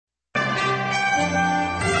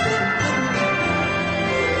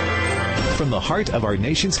from the heart of our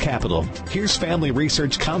nation's capital, here's Family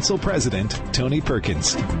Research Council President Tony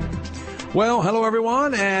Perkins. Well, hello,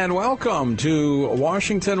 everyone, and welcome to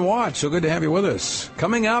Washington Watch. So good to have you with us.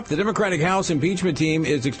 Coming up, the Democratic House impeachment team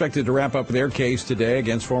is expected to wrap up their case today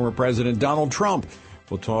against former President Donald Trump.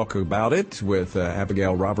 We'll talk about it with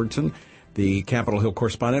Abigail Robertson, the Capitol Hill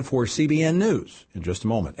correspondent for CBN News, in just a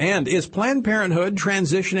moment. And is Planned Parenthood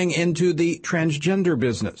transitioning into the transgender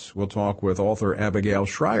business? We'll talk with author Abigail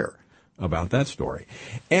Shrier about that story.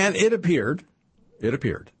 And it appeared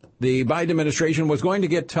the Biden administration was going to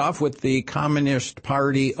get tough with the Communist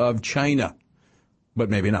Party of China,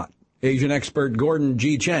 but maybe not. Asian expert Gordon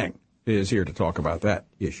G. Chang is here to talk about that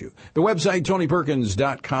issue. The website,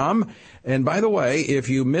 TonyPerkins.com. And by the way, if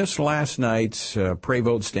you missed last night's Pray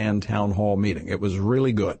Vote Stand Town Hall meeting, it was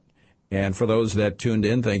really good. And for those that tuned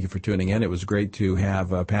in, thank you for tuning in. It was great to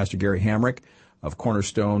have Pastor Gary Hamrick of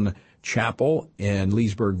Cornerstone Chapel in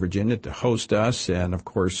Leesburg, Virginia, to host us. And, of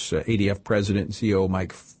course, ADF President and CEO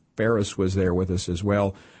Mike Ferris was there with us as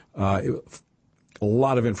well. A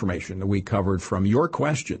lot of information that we covered from your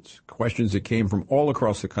questions that came from all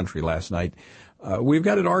across the country last night. We've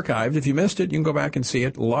got it archived. If you missed it, you can go back and see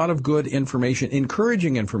it. A lot of good information,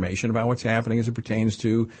 encouraging information about what's happening as it pertains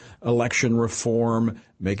to election reform,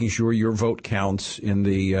 making sure your vote counts in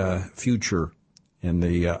the future, in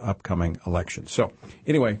the upcoming election. So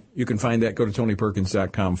anyway, you can find that. Go to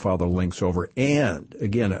TonyPerkins.com, follow the links over. And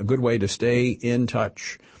again, a good way to stay in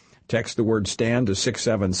touch. Text the word STAND to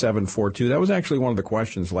 67742. That was actually one of the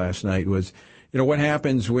questions last night was, what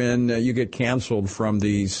happens when you get canceled from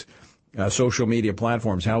these social media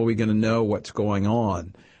platforms? How are we going to know what's going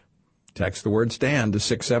on? Text the word STAND to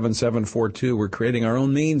 67742. We're creating our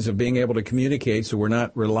own means of being able to communicate, so we're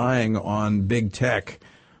not relying on big tech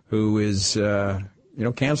who is,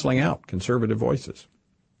 canceling out conservative voices.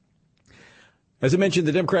 As I mentioned,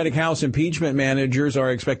 the Democratic House impeachment managers are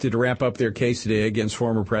expected to wrap up their case today against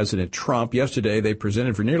former President Trump. Yesterday, they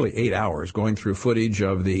presented for nearly 8 hours, going through footage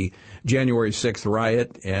of the January 6th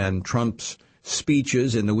riot and Trump's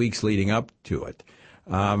speeches in the weeks leading up to it.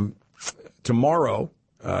 Tomorrow,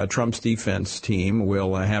 Trump's defense team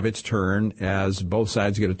will have its turn as both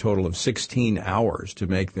sides get a total of 16 hours to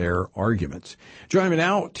make their arguments. Joining me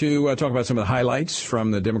now to talk about some of the highlights from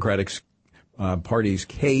the Democratic Party's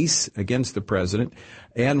case against the president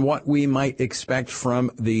and what we might expect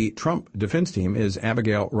from the Trump defense team is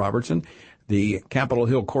Abigail Robertson, the Capitol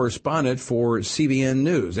Hill correspondent for CBN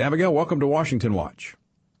News. Abigail, welcome to Washington Watch.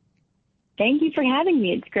 Thank you for having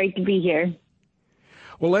me. It's great to be here.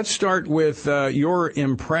 Well, let's start with your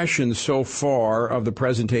impression so far of the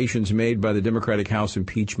presentations made by the Democratic House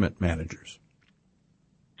impeachment managers.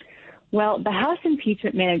 Well, the House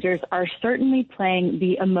impeachment managers are certainly playing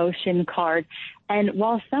the emotion card. And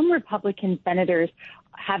while some Republican senators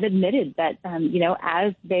have admitted that,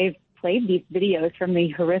 as they've played these videos from the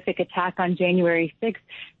horrific attack on January 6th,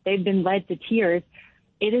 they've been led to tears,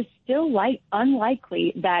 it is still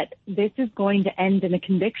unlikely that this is going to end in a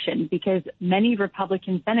conviction because many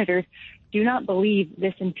Republican senators do not believe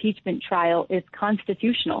this impeachment trial is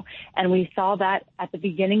constitutional. And we saw that at the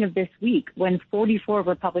beginning of this week when 44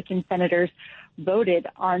 Republican senators voted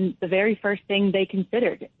on the very first thing they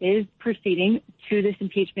considered is proceeding to this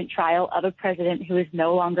impeachment trial of a president who is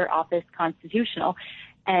no longer office constitutional.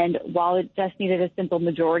 And while it just needed a simple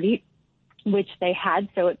majority, which they had,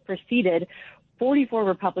 so it proceeded, 44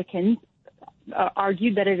 Republicans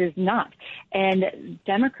argued that it is not. And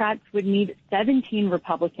Democrats would need 17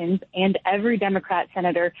 Republicans and every Democrat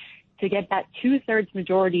senator to get that 2/3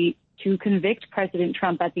 majority to convict President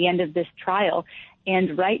Trump at the end of this trial.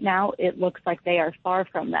 And right now, it looks like they are far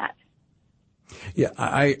from that. Yeah,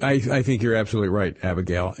 I think you're absolutely right,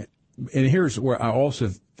 Abigail. And here's where I also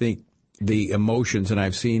think the emotions, and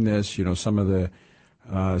I've seen this, some of the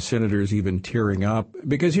senators even tearing up,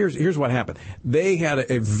 because here's what happened. They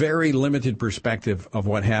had a very limited perspective of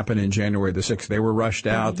what happened in January the 6th. They were rushed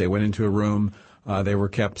out. They went into a room. They were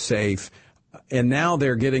kept safe. And now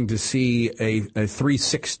they're getting to see a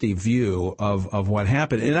 360 view of what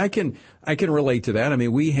happened. And I can relate to that. I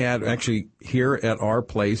mean, we had actually here at our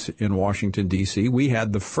place in Washington, D.C., we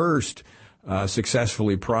had the first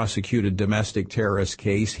successfully prosecuted domestic terrorist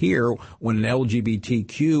case here when an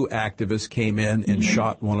LGBTQ activist came in and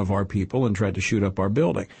shot one of our people and tried to shoot up our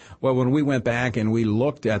building. Well, when we went back and we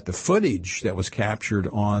looked at the footage that was captured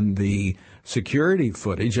on the security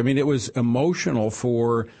footage, I mean, it was emotional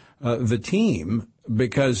for the team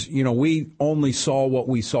because, we only saw what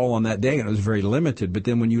we saw on that day and it was very limited. But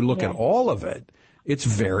then when you look at all of it, it's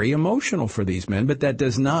very emotional for these men. But that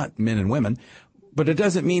does not, men and women, but it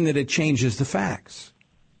doesn't mean that it changes the facts.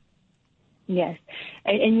 Yes,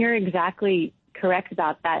 and you're exactly correct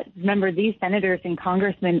about that. Remember, these senators and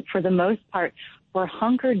congressmen, for the most part, were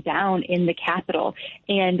hunkered down in the Capitol.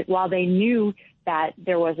 And while they knew that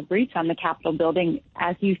there was a breach on the Capitol building,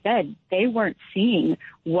 as you said, they weren't seeing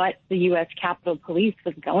what the U.S. Capitol Police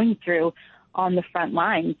was going through on the front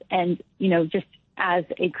lines. And, you know, just as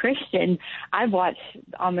a Christian, I've watched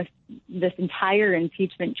almost this entire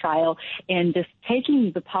impeachment trial, and just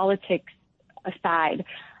taking the politics aside,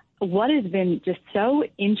 what has been just so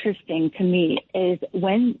interesting to me is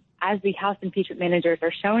when, as the House impeachment managers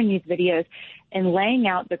are showing these videos and laying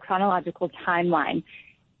out the chronological timeline,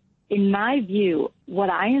 in my view,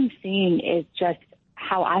 what I am seeing is just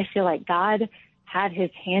how I feel like God had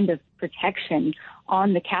his hand of protection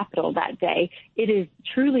on the Capitol that day. It is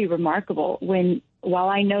truly remarkable when, while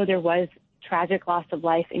I know there was tragic loss of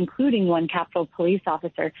life, including one Capitol police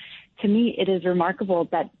officer, to me, it is remarkable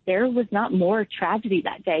that there was not more tragedy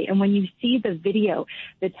that day. And when you see the video,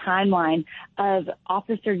 the timeline of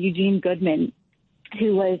Officer Eugene Goodman,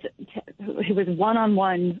 who was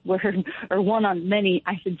one-on-one, or one-on-many,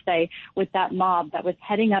 I should say, with that mob that was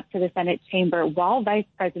heading up to the Senate chamber while Vice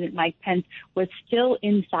President Mike Pence was still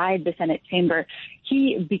inside the Senate chamber.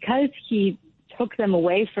 Because he took them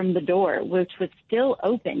away from the door, which was still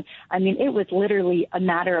open. I mean, it was literally a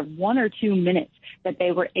matter of 1 or 2 minutes that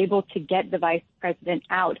they were able to get the vice president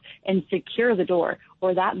out and secure the door,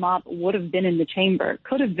 or that mob would have been in the chamber,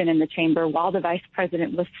 could have been in the chamber while the vice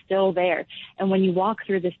president was still there. And when you walk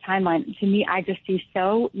through this timeline, to me, I just see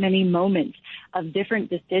so many moments of different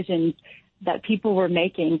decisions that people were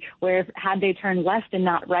making, where had they turned left and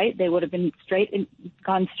not right, they would have been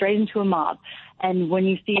gone straight into a mob. And when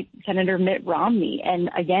you see Senator Mitt Romney, and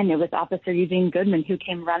again, it was Officer Eugene Goodman who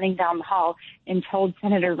came running down the hall and told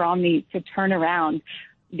Senator Romney to turn around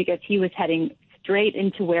because he was heading straight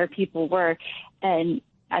into where people were. And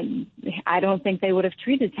I don't think they would have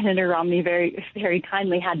treated Senator Romney very, very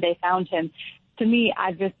kindly had they found him. To me,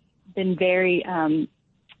 I've just been very,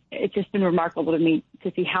 it's just been remarkable to me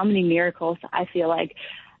to see how many miracles I feel like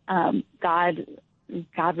God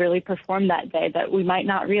really performed that day that we might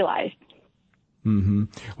not realize. Mm-hmm.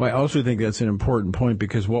 Well, I also think that's an important point,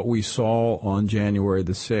 because what we saw on January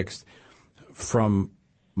the 6th, from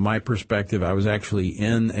my perspective, I was actually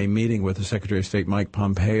in a meeting with the Secretary of State, Mike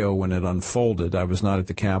Pompeo, when it unfolded. I was not at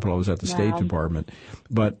the Capitol. I was at the State Department.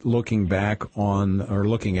 But looking back on, or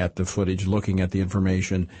looking at the footage, looking at the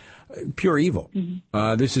information, pure evil.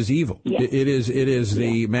 Mm-hmm. This is evil. Yeah. It is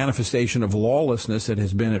the manifestation of lawlessness that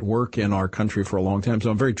has been at work in our country for a long time. So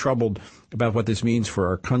I'm very troubled about what this means for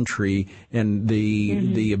our country and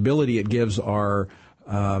the ability it gives our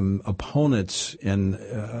opponents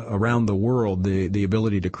around the world, the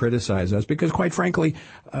ability to criticize us, because quite frankly,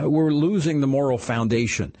 we're losing the moral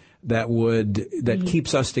foundation that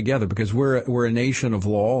keeps us together, because we're a nation of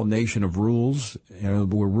law, a nation of rules. We're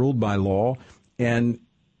ruled by law, and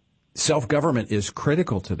self-government is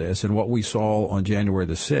critical to this, and what we saw on January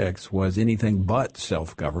the 6th was anything but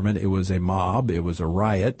self-government. It was a mob. It was a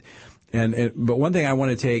riot. But one thing I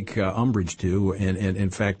want to take umbrage to, and in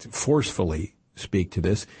fact forcefully speak to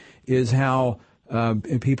this, is how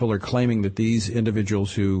people are claiming that these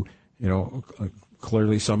individuals who,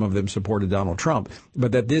 clearly some of them supported Donald Trump,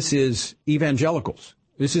 but that this is evangelicals.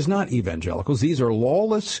 This is not evangelicals. These are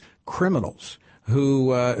lawless criminals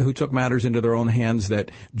who took matters into their own hands,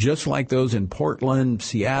 that just like those in Portland,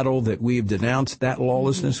 Seattle, that we've denounced that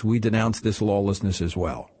lawlessness, we denounce this lawlessness as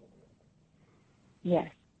well.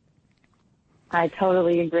 Yes, I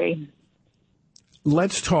totally agree.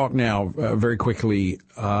 Let's talk now very quickly.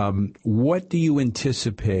 What do you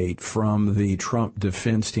anticipate from the Trump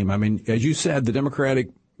defense team? I mean, as you said, the Democratic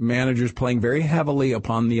managers playing very heavily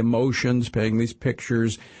upon the emotions, painting these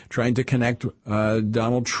pictures, trying to connect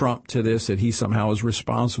Donald Trump to this, that he somehow is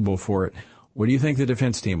responsible for it. What do you think the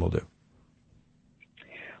defense team will do?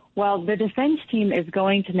 Well, the defense team is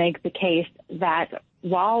going to make the case that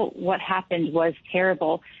while what happened was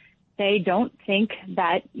terrible, they don't think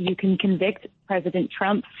that you can convict President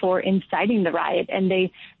Trump for inciting the riot, and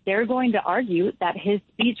they're going to argue that his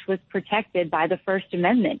speech was protected by the First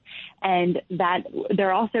Amendment, and that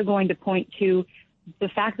they're also going to point to the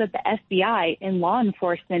fact that the FBI and law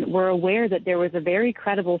enforcement were aware that there was a very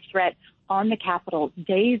credible threat on the Capitol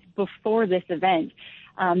days before this event.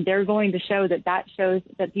 They're going to show that shows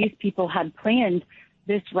that these people had planned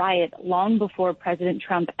this riot long before President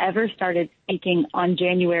Trump ever started speaking on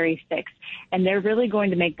January 6th. And they're really going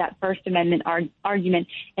to make that First Amendment argument.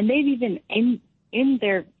 And they've even, in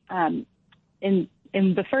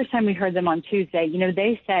the first time we heard them on Tuesday,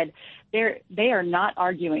 they said they are not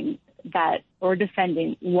arguing that or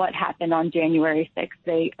defending what happened on January 6th.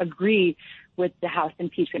 They agree with the House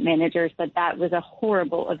impeachment managers that that was a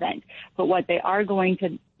horrible event. But what they are going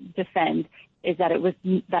to defend is that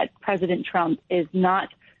that President Trump is not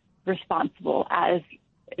responsible as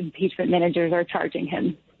impeachment managers are charging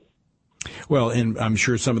him. Well, and I'm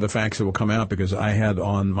sure some of the facts that will come out, because I had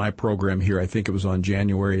on my program here, I think it was on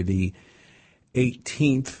January the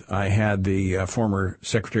 18th, I had the former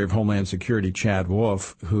Secretary of Homeland Security, Chad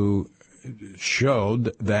Wolf, who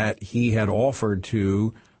showed that he had offered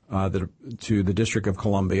to the District of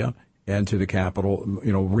Columbia and to the Capitol,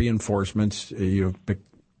 reinforcements. They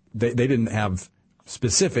didn't have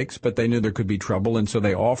specifics, but they knew there could be trouble, and so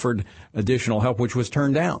they offered additional help, which was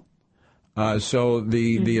turned down. So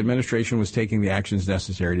the administration was taking the actions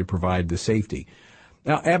necessary to provide the safety.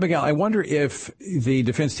 Now, Abigail, I wonder if the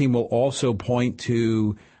defense team will also point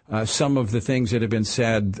to some of the things that have been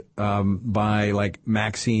said by, like,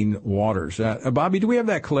 Maxine Waters. Bobby, do we have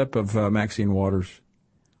that clip of Maxine Waters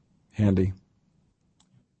handy?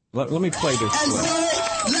 Let me play this clip. And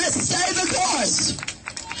so let's stay the course.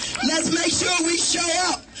 Let's make sure we show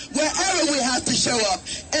up wherever we have to show up.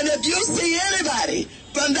 And if you see anybody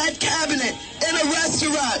from that cabinet in a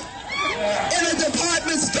restaurant, in a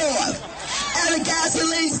department store, at a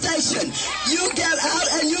gasoline station, you get out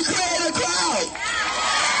and you create a crowd.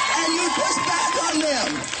 And you push back on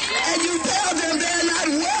them. And you tell them they're not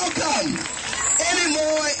welcome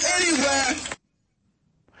anymore, anywhere.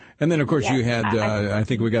 And then, of course, you had, I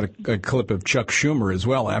think we got a clip of Chuck Schumer as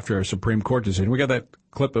well after our Supreme Court decision. We got that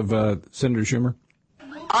clip of Senator Schumer?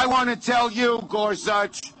 I want to tell you,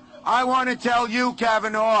 Gorsuch, I want to tell you,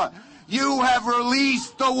 Kavanaugh, you have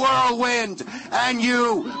released the whirlwind, and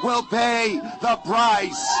you will pay the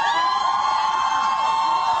price.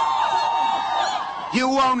 You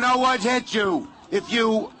won't know what hit you if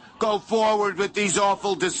you go forward with these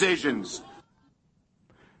awful decisions.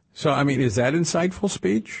 So, I mean, is that insightful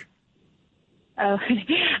speech? Oh,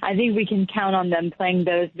 I think we can count on them playing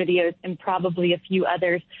those videos and probably a few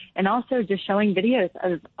others, and also just showing videos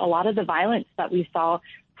of a lot of the violence that we saw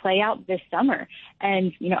play out this summer.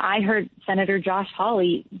 And, I heard Senator Josh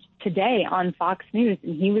Hawley today on Fox News,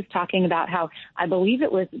 and he was talking about how, I believe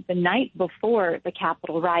it was the night before the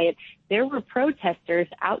Capitol riot, there were protesters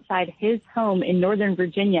outside his home in Northern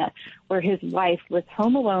Virginia where his wife was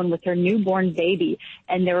home alone with her newborn baby.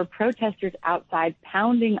 And there were protesters outside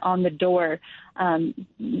pounding on the door,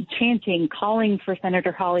 chanting, calling for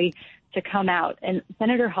Senator Hawley to come out. And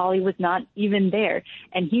Senator Hawley was not even there.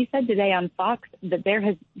 And he said today on Fox that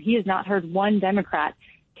he has not heard one Democrat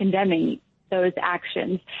condemning those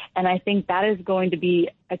actions. And I think that is going to be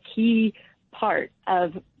a key part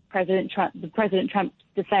of President Trump's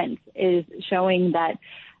defense, is showing that,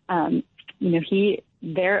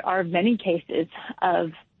 there are many cases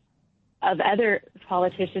of other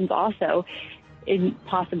politicians also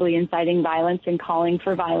possibly inciting violence and calling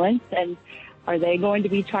for violence. And are they going to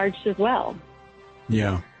be charged as well?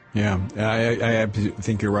 Yeah. I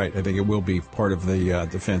think you're right. I think it will be part of the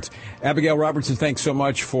defense. Abigail Robertson, thanks so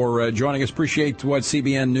much for joining us. Appreciate what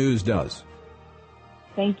CBN News does.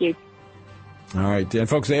 Thank you. All right. And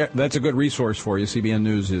folks, that's a good resource for you. CBN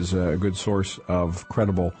News is a good source of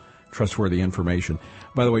credible, trustworthy information.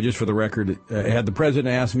 By the way, just for the record, had the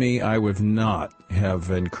president asked me, I would not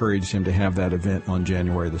have encouraged him to have that event on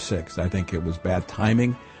January the 6th. I think it was bad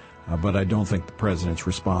timing, but I don't think the president's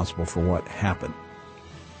responsible for what happened.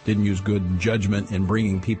 Didn't use good judgment in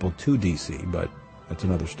bringing people to D.C., but that's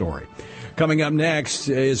another story. Coming up next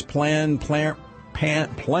is Planned,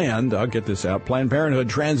 I'll get this out, Planned Parenthood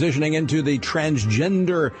transitioning into the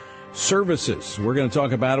transgender services. We're going to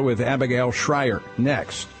talk about it with Abigail Shrier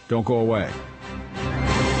next. Don't go away.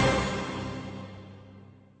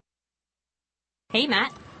 Hey,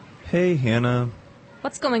 Matt. Hey, Hannah.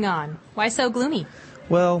 What's going on? Why so gloomy?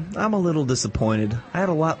 Well, I'm a little disappointed. I had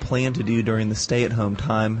a lot planned to do during the stay-at-home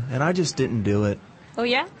time, and I just didn't do it. Oh,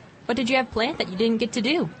 yeah? What did you have planned that you didn't get to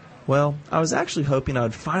do? Well, I was actually hoping I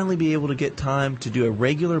would finally be able to get time to do a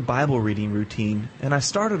regular Bible reading routine, and I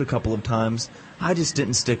started a couple of times. I just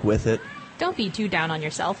didn't stick with it. Don't be too down on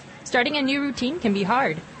yourself. Starting a new routine can be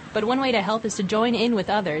hard, but one way to help is to join in with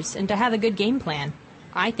others and to have a good game plan.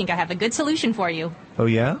 I think I have a good solution for you. Oh,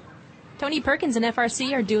 yeah? Tony Perkins and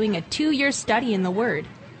FRC are doing a 2-year study in the Word.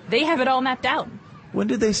 They have it all mapped out. When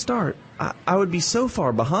did they start? I would be so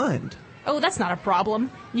far behind. Oh, that's not a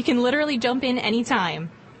problem. You can literally jump in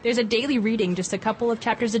anytime. There's a daily reading, just a couple of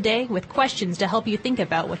chapters a day, with questions to help you think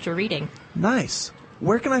about what you're reading. Nice.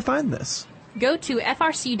 Where can I find this? Go to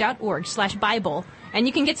frc.org/Bible, and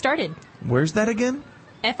you can get started. Where's that again?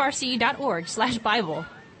 frc.org/Bible.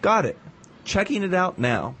 Got it. Checking it out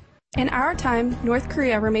now. In our time, North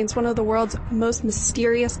Korea remains one of the world's most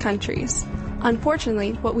mysterious countries.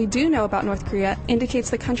 Unfortunately, what we do know about North Korea indicates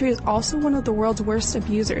the country is also one of the world's worst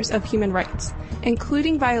abusers of human rights,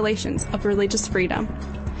 including violations of religious freedom.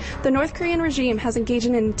 The North Korean regime has engaged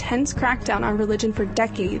in an intense crackdown on religion for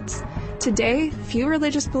decades. Today, few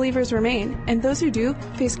religious believers remain, and those who do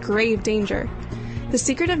face grave danger. The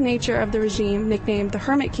secretive nature of the regime, nicknamed the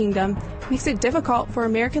Hermit Kingdom, makes it difficult for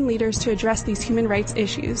American leaders to address these human rights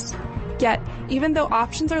issues. Yet, even though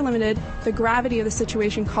options are limited, the gravity of the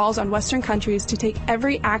situation calls on Western countries to take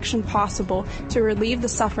every action possible to relieve the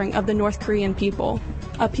suffering of the North Korean people,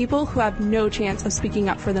 a people who have no chance of speaking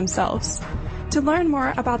up for themselves. To learn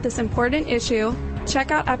more about this important issue,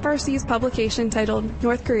 check out FRC's publication titled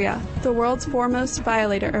North Korea, the World's Foremost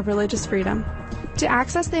Violator of Religious Freedom. To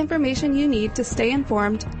access the information you need to stay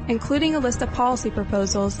informed, including a list of policy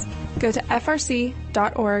proposals, go to frc.org/North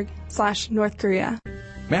Korea.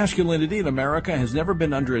 Masculinity in America has never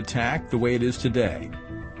been under attack the way it is today.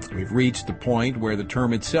 We've reached the point where the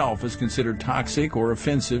term itself is considered toxic or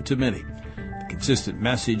offensive to many. The consistent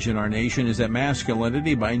message in our nation is that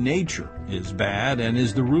masculinity by nature is bad and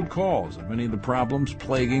is the root cause of many of the problems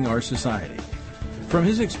plaguing our society. From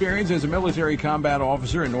his experience as a military combat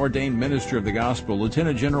officer and ordained minister of the gospel,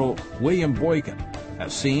 Lieutenant General William Boykin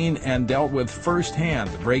has seen and dealt with firsthand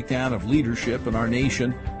the breakdown of leadership in our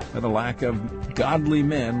nation by the lack of godly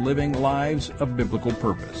men living lives of biblical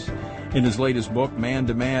purpose. In his latest book, Man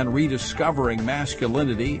to Man, Rediscovering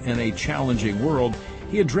Masculinity in a Challenging World,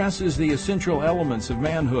 he addresses the essential elements of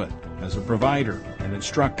manhood as a provider, an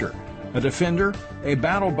instructor, a defender, a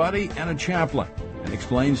battle buddy, and a chaplain, and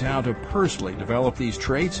explains how to personally develop these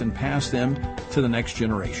traits and pass them to the next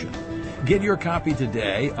generation. Get your copy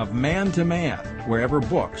today of Man to Man, wherever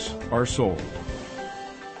books are sold.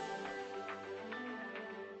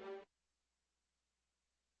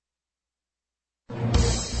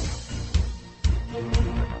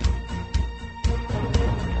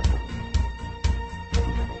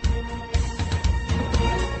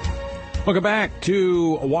 Welcome back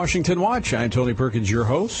to Washington Watch. I'm Tony Perkins, your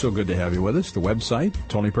host. So good to have you with us. The website,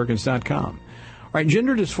 TonyPerkins.com. All right,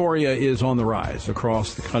 gender dysphoria is on the rise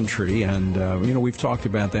across the country, and we've talked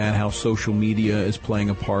about that, how social media is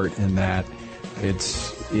playing a part in that.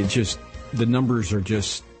 The numbers are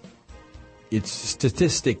just, it's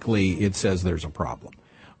statistically, it says there's a problem.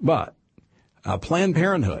 But Planned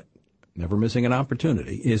Parenthood, never missing an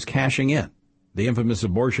opportunity, is cashing in. The infamous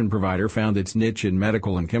abortion provider found its niche in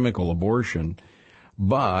medical and chemical abortion.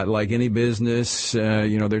 But like any business,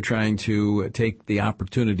 they're trying to take the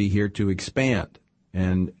opportunity here to expand.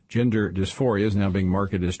 And gender dysphoria is now being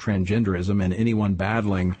marketed as transgenderism, and anyone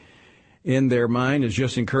battling in their mind is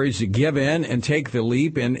just encouraged to give in and take the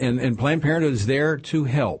leap. And Planned Parenthood is there to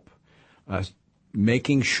help,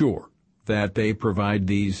 making sure that they provide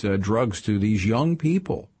these drugs to these young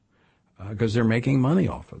people, because they're making money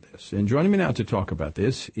off of this. And joining me now to talk about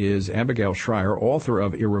this is Abigail Shrier, author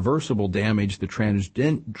of Irreversible Damage, the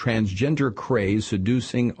Transgender Craze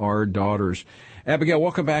Seducing Our Daughters. Abigail,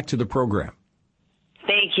 welcome back to the program.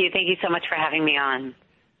 Thank you. Thank you so much for having me on.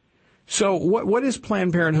 So what is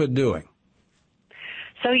Planned Parenthood doing?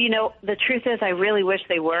 So, the truth is I really wish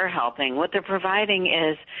they were helping. What they're providing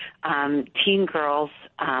is teen girls,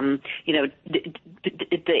 the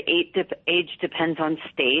age depends on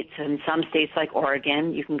states. In some states like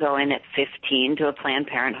Oregon, you can go in at 15 to a Planned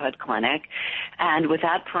Parenthood clinic, and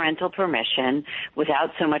without parental permission,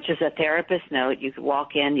 without so much as a therapist note, you could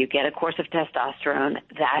walk in, you get a course of testosterone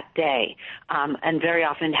that day, and very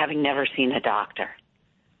often having never seen a doctor.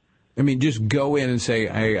 I mean, just go in and say,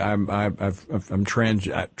 I'm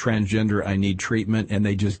transgender, I need treatment, and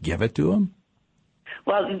they just give it to them?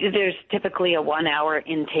 Well, there's typically a 1-hour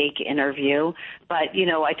intake interview, but,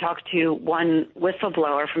 I talked to one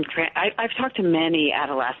whistleblower I've talked to many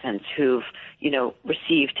adolescents who've,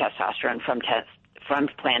 received testosterone from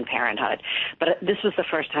Planned Parenthood. But this was the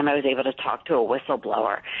first time I was able to talk to a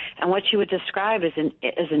whistleblower. And what she would describe is an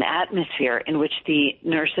atmosphere in which the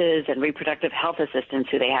nurses and reproductive health assistants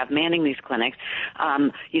who they have manning these clinics,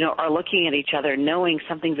 are looking at each other, knowing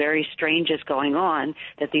something very strange is going on,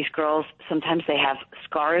 that these girls, sometimes they have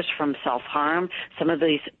scars from self-harm. Some of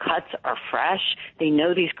these cuts are fresh. They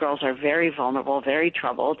know these girls are very vulnerable, very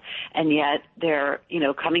troubled, and yet they're,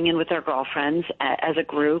 coming in with their girlfriends as a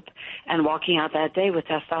group and walking out that day with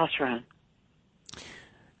testosterone.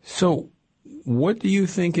 So what do you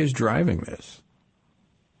think is driving this?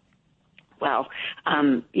 Well,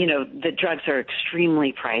 the drugs are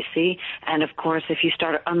extremely pricey. And, of course, if you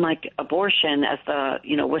start, unlike abortion, as the,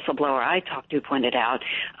 whistleblower I talked to pointed out,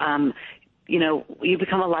 you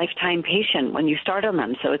become a lifetime patient when you start on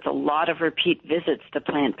them. So it's a lot of repeat visits to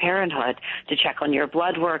Planned Parenthood to check on your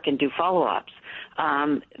blood work and do follow-ups.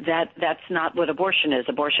 That's not what abortion is.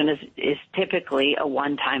 Abortion is typically a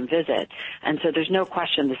one-time visit. And so there's no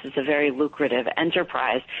question this is a very lucrative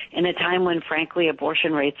enterprise in a time when, frankly,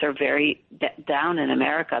 abortion rates are very down in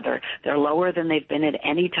America. They're lower than they've been at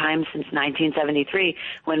any time since 1973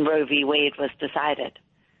 when Roe v. Wade was decided.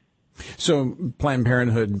 So Planned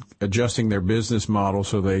Parenthood adjusting their business model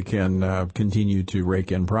so they can continue to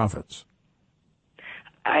rake in profits.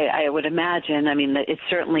 I would imagine. I mean, it's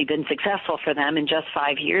certainly been successful for them. In just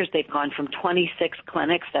 5 years, they've gone from 26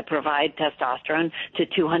 clinics that provide testosterone to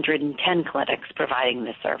 210 clinics providing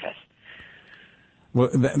this service. Well,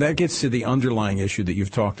 that gets to the underlying issue that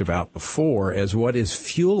you've talked about before as what is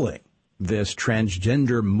fueling this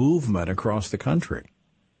transgender movement across the country.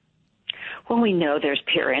 Well, we know there's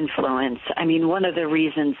peer influence. I mean, one of the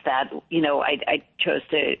reasons that, I chose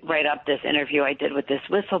to write up this interview I did with this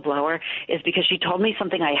whistleblower is because she told me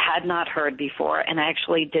something I had not heard before, and I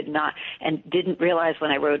actually didn't realize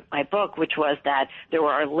when I wrote my book, which was that there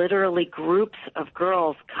were literally groups of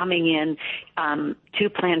girls coming in to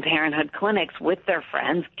Planned Parenthood clinics with their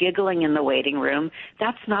friends, giggling in the waiting room.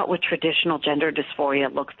 That's not what traditional gender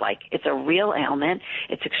dysphoria looks like. It's a real ailment.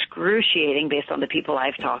 It's excruciating based on the people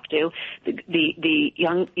I've talked to. The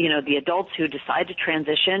young, the adults who decide to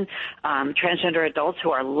transition, transgender adults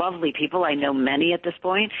who are lovely people. I know many at this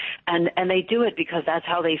point, and they do it because that's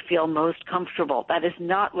how they feel most comfortable. That is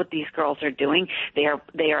not what these girls are doing. They are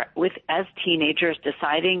as teenagers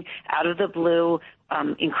deciding out of the blue,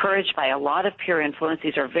 encouraged by a lot of peer influence.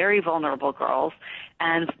 These are very vulnerable girls.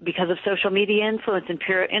 And because of social media influence and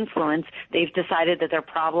peer influence, they've decided that their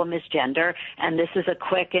problem is gender, and this is a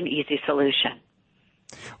quick and easy solution.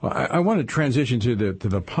 Well, I want to transition to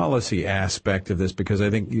the policy aspect of this because I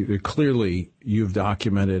think clearly you've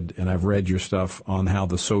documented, and I've read your stuff on how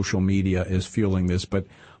the social media is fueling this, but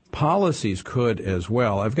policies could as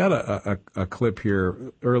well. I've got a clip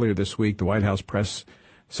here. Earlier this week, the White House press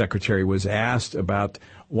secretary was asked about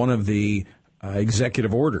one of the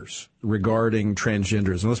executive orders regarding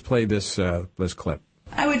transgenders. And let's play this clip.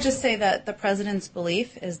 I would just say that the president's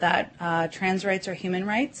belief is that trans rights are human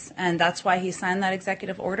rights, and that's why he signed that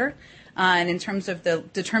executive order. And in terms of the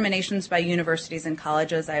determinations by universities and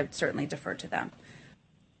colleges, I would certainly defer to them.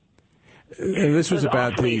 This was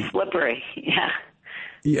about the slippery, yeah.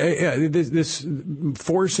 This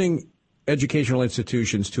forcing educational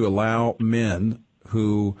institutions to allow men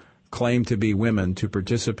who claim to be women to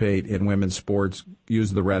participate in women's sports,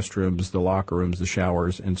 use the restrooms, the locker rooms, the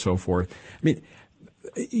showers, and so forth. I mean,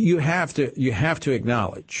 you have to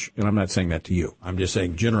acknowledge, and I'm not saying that to you, I'm just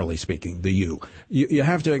saying generally speaking, you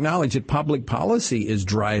have to acknowledge that public policy is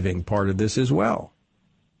driving part of this as well.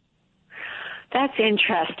 That's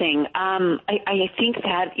interesting. I think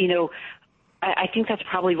that, I think that's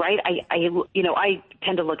probably right. I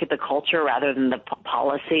tend to look at the culture rather than the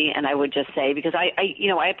policy, and I would just say, because I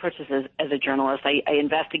approach this as a journalist, I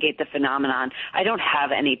investigate the phenomenon. I don't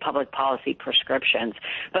have any public policy prescriptions,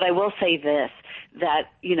 but I will say this, that,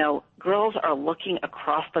 girls are looking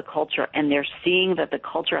across the culture and they're seeing that the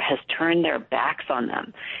culture has turned their backs on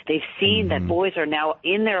them. They've seen that boys are now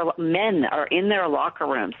men are in their locker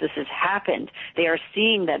rooms. This has happened. They are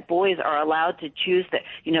seeing that boys are allowed to choose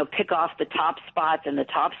pick off the top spots and the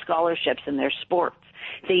top scholarships in their sports.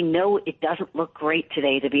 They know it doesn't look great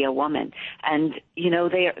today to be a woman, and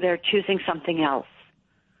they're choosing something else.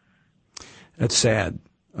 That's sad.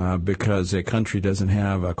 Because a culture doesn't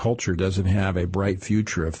have a bright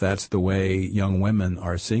future if that's the way young women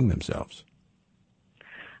are seeing themselves.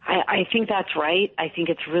 I think that's right. I think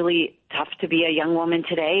it's really tough to be a young woman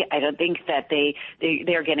today. I don't think that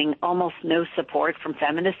they're getting almost no support from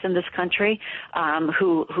feminists in this country,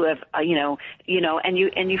 who have and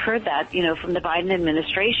you've heard that from the Biden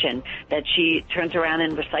administration, that she turns around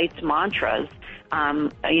and recites mantras.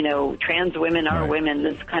 Trans women are women,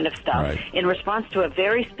 this kind of stuff, in response to a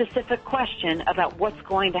very specific question about what's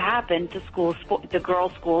going to happen to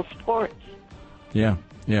girls' school sports. Yeah.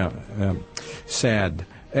 Sad.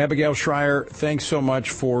 Abigail Shrier, thanks so much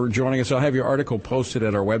for joining us. I'll have your article posted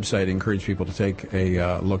at our website. I encourage people to take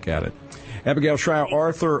a look at it. Abigail Shrier,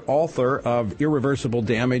 author of Irreversible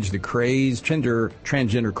Damage, the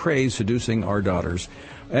transgender craze seducing our daughters.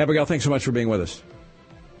 Abigail, thanks so much for being with us.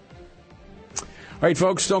 All right,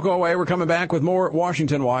 folks, don't go away. We're coming back with more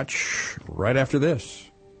Washington Watch right after this.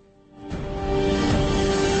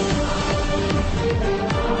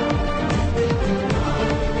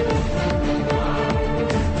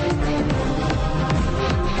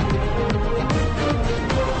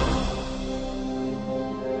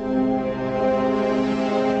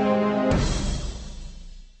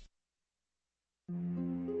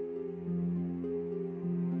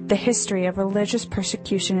 The history of religious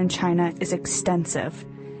persecution in China is extensive,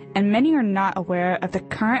 and many are not aware of the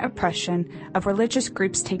current oppression of religious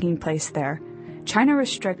groups taking place there. China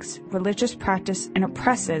restricts religious practice and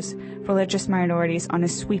oppresses religious minorities on a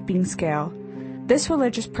sweeping scale. This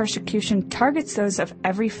religious persecution targets those of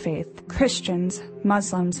every faith. Christians,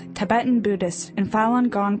 Muslims, Tibetan Buddhists, and Falun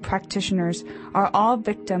Gong practitioners are all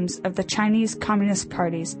victims of the Chinese Communist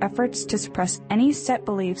Party's efforts to suppress any set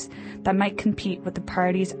beliefs that might compete with the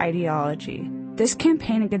party's ideology. This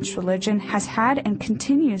campaign against religion has had and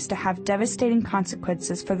continues to have devastating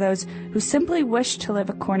consequences for those who simply wish to live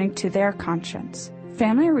according to their conscience.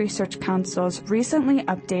 Family Research Council's recently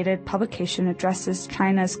updated publication addresses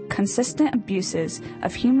China's consistent abuses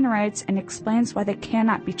of human rights and explains why they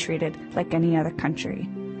cannot be treated like any other country.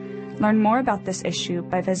 Learn more about this issue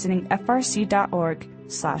by visiting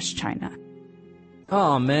frc.org/China.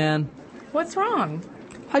 Oh, man. What's wrong?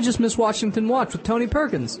 I just missed Washington Watch with Tony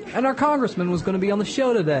Perkins, and our congressman was going to be on the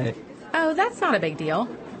show today. Oh, that's not a big deal.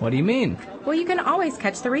 What do you mean? Well, you can always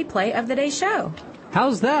catch the replay of the day's show.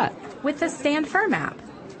 How's that? With the Stand Firm app.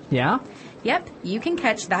 Yeah? Yep, you can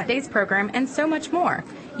catch that day's program and so much more.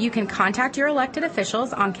 You can contact your elected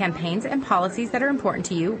officials on campaigns and policies that are important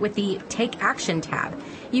to you with the Take Action tab.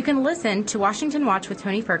 You can listen to Washington Watch with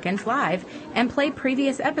Tony Perkins live and play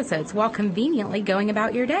previous episodes while conveniently going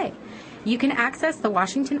about your day. You can access the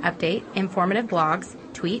Washington Update, informative blogs,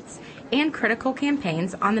 tweets, and critical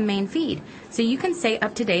campaigns on the main feed, so you can stay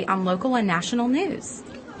up to date on local and national news.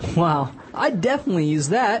 Wow, I'd definitely use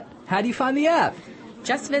that. How do you find the app?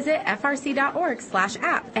 Just visit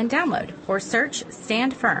frc.org/app and download, or search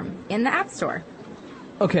Stand Firm in the App Store.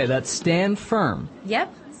 Okay, that's Stand Firm.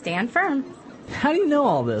 Yep, Stand Firm. How do you know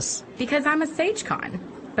all this? Because I'm a SageCon,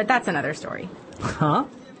 but that's another story. Huh?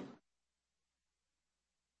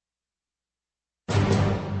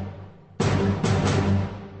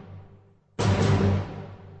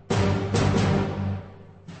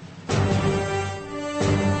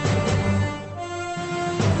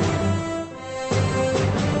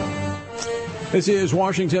 This is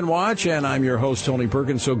Washington Watch, and I'm your host, Tony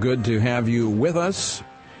Perkins. So good to have you with us.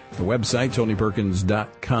 The website,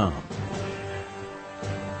 TonyPerkins.com.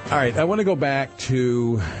 All right, I want to go back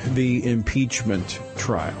to the impeachment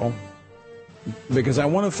trial because I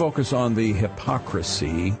want to focus on the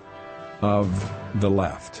hypocrisy of the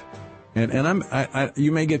left. And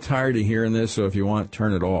you may get tired of hearing this, so if you want,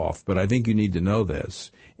 turn it off. But I think you need to know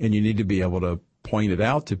this, and you need to be able to point it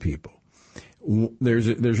out to people. There's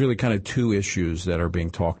really kind of two issues that are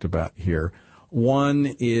being talked about here.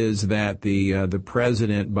 One is that the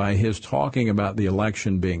president, by his talking about the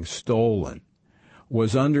election being stolen,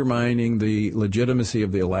 was undermining the legitimacy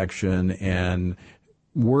of the election and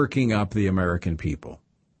working up the American people.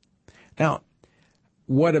 Now,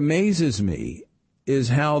 what amazes me is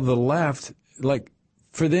how the left, like,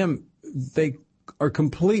 for them, they are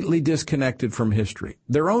completely disconnected from history,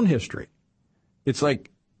 their own history. It's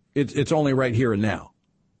like, it's only right here and now.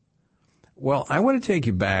 Well, I want to take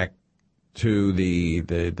you back to the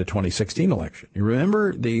 2016 election. You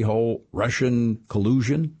remember the whole Russian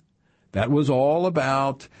collusion? That was all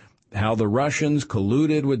about how the Russians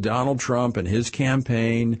colluded with Donald Trump and his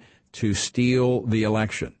campaign to steal the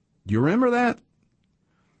election. Do you remember that?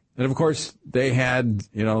 And of course, they had,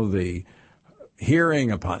 the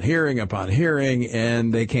hearing upon hearing upon hearing,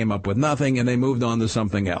 and they came up with nothing, and they moved on to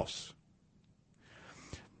something else.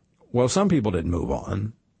 Well, some people didn't move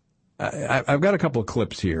on. I've got a couple of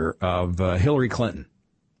clips here of Hillary Clinton.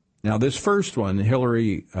 Now, this first one,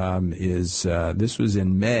 Hillary, this was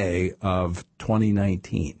in May of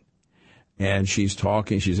 2019. And she's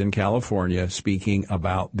in California speaking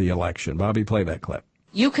about the election. Bobby, play that clip.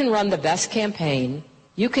 You can run the best campaign.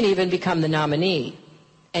 You can even become the nominee.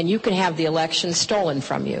 And you can have the election stolen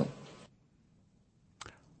from you.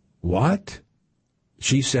 What?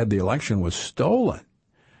 She said the election was stolen.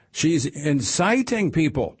 She's inciting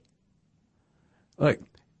people. Like,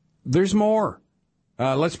 there's more.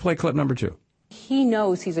 Let's play clip number 2. He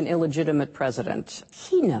knows he's an illegitimate president.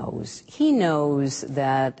 He knows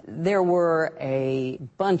that there were a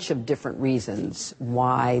bunch of different reasons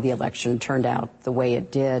why the election turned out the way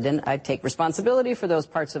it did. And I take responsibility for those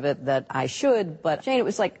parts of it that I should. But, Jane, it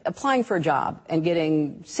was like applying for a job and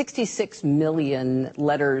getting 66 million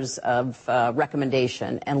letters of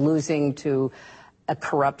recommendation and losing to a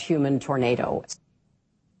corrupt human tornado.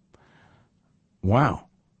 Wow.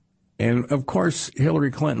 And, of course,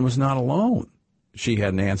 Hillary Clinton was not alone. She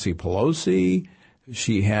had Nancy Pelosi.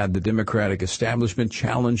 She had the Democratic establishment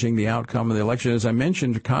challenging the outcome of the election. As I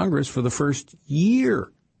mentioned, Congress for the first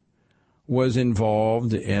year was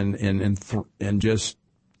involved and just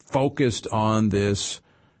focused on this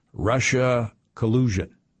Russia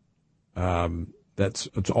collusion. That's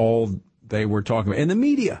all they were talking about. And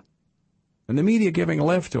the media giving a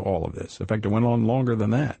lift to all of this. In fact, it went on longer than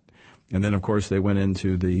that. And then, of course, they went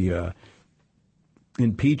into the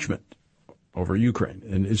impeachment over Ukraine.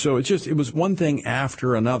 And so it was one thing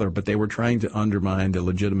after another, but they were trying to undermine the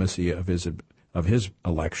legitimacy of his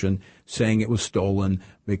election, saying it was stolen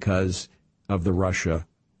because of the Russia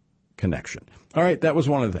connection. All right, that was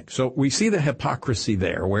one of the things. So we see the hypocrisy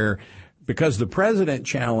there, where because the president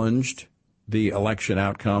challenged the election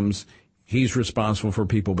outcomes, he's responsible for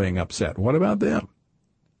people being upset. What about them?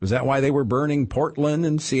 Was that why they were burning Portland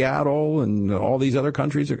and Seattle and all these other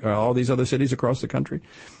countries, all these other cities across the country?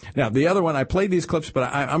 Now, the other one, I played these clips,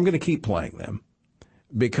 but I'm going to keep playing them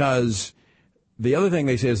because the other thing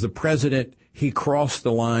they say is the president, he crossed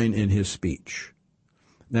the line in his speech.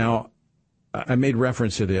 Now, I made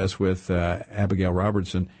reference to this with Abigail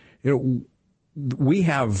Robertson. We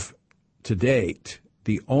have to date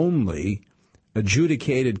the only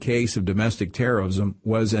adjudicated case of domestic terrorism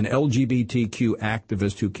was an LGBTQ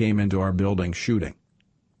activist who came into our building shooting.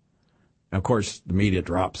 Now, of course, the media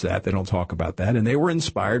drops that. They don't talk about that. And they were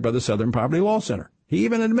inspired by the Southern Poverty Law Center. He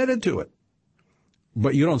even admitted to it.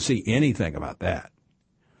 But you don't see anything about that.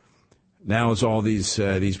 Now it's all these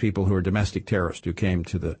people who are domestic terrorists who came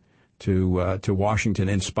to Washington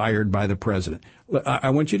inspired by the president.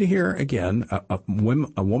 I want you to hear again a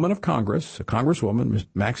woman of Congress, a congresswoman,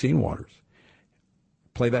 Maxine Waters.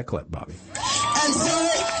 Play that clip, Bobby. And so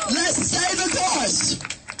let's stay the course.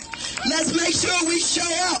 Let's make sure we show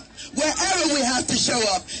up wherever we have to show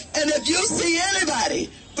up. And if you see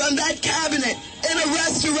anybody from that cabinet in a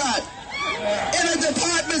restaurant, in a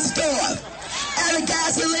department store, at a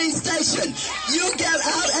gasoline station, you get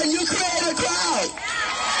out and you create a crowd.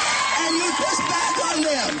 And you push back on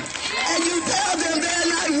them. And you tell them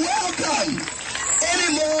they're not welcome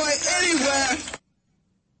anymore, anywhere.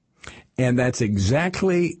 And that's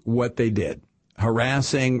exactly what they did,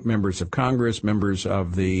 harassing members of Congress, members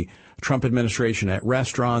of the Trump administration at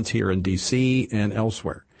restaurants here in D.C. and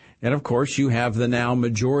elsewhere. And, of course, you have the now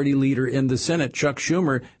majority leader in the Senate, Chuck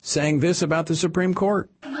Schumer, saying this about the Supreme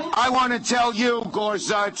Court. I want to tell you,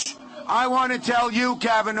 Gorsuch, I want to tell you,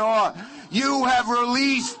 Kavanaugh, you have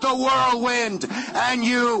released the whirlwind, and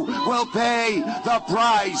you will pay the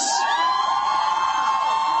price.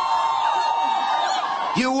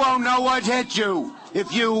 You won't know what hit you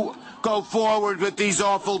if you go forward with these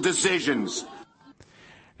awful decisions.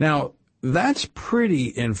 Now, that's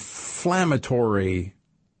pretty inflammatory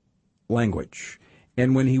language.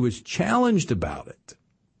 And when he was challenged about it,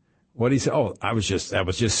 what he said, that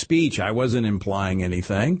was just speech. I wasn't implying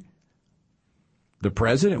anything. The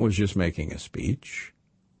president was just making a speech.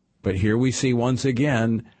 But here we see once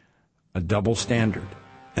again a double standard.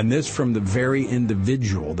 And this from the very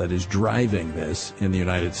individual that is driving this in the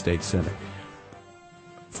United States Senate.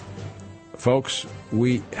 Folks,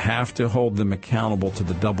 we have to hold them accountable to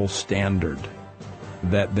the double standard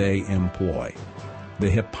that they employ, the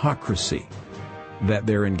hypocrisy that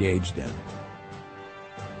they're engaged in.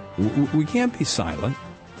 We can't be silent.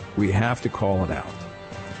 We have to call it out.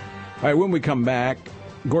 All right, when we come back,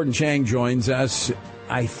 Gordon Chang joins us.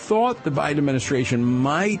 I thought the Biden administration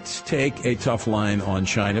might take a tough line on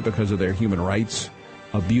China because of their human rights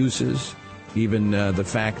abuses, even the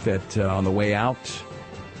fact that on the way out,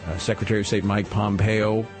 Secretary of State Mike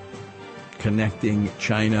Pompeo connecting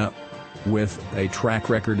China with a track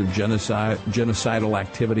record of genocidal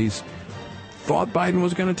activities. Thought Biden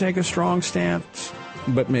was going to take a strong stance,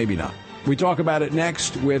 but maybe not. We talk about it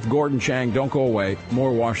next with Gordon Chang. Don't go away.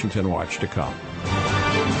 More Washington Watch to come.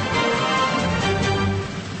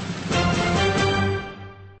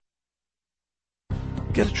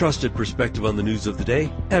 Get a trusted perspective on the news of the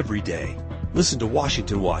day every day. Listen to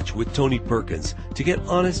Washington Watch with Tony Perkins to get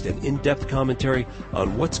honest and in-depth commentary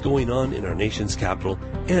on what's going on in our nation's capital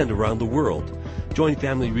and around the world. Join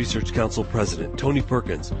Family Research Council President Tony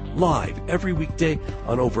Perkins live every weekday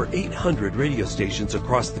on over 800 radio stations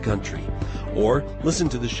across the country. Or listen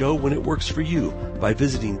to the show when it works for you by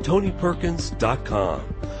visiting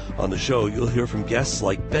TonyPerkins.com. On the show, you'll hear from guests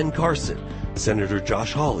like Ben Carson, Senator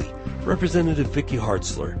Josh Hawley, Representative Vicky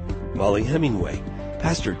Hartzler, Molly Hemingway,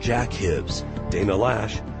 Pastor Jack Hibbs, Dana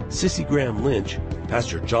Lash, Sissy Graham Lynch,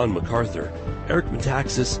 Pastor John MacArthur, Eric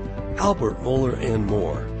Metaxas, Albert Mohler, and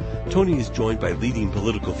more. Tony is joined by leading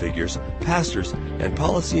political figures, pastors, and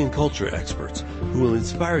policy and culture experts who will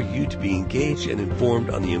inspire you to be engaged and informed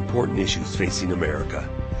on the important issues facing America.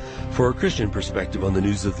 For a Christian perspective on the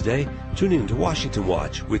news of the day, tune in to Washington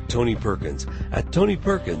Watch with Tony Perkins at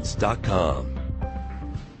TonyPerkins.com.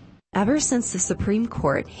 Ever since the Supreme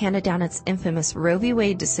Court handed down its infamous Roe v.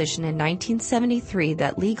 Wade decision in 1973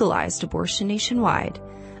 that legalized abortion nationwide,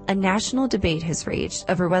 a national debate has raged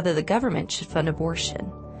over whether the government should fund abortion.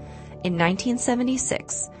 In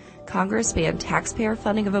 1976, Congress banned taxpayer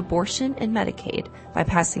funding of abortion and Medicaid by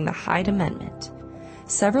passing the Hyde Amendment.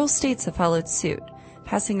 Several states have followed suit,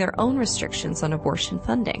 passing their own restrictions on abortion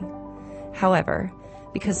funding. However,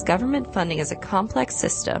 because government funding is a complex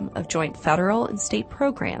system of joint federal and state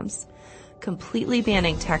programs, completely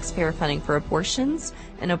banning taxpayer funding for abortions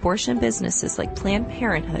and abortion businesses like Planned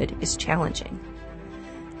Parenthood is challenging.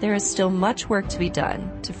 There is still much work to be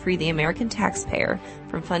done to free the American taxpayer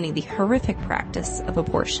from funding the horrific practice of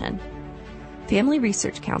abortion. Family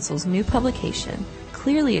Research Council's new publication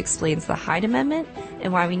clearly explains the Hyde Amendment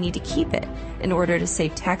and why we need to keep it in order to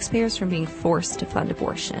save taxpayers from being forced to fund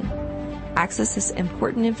abortion. Access this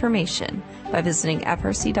important information by visiting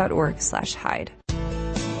frc.org/Hyde.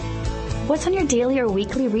 What's on your daily or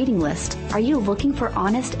weekly reading list? Are you looking for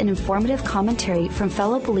honest and informative commentary from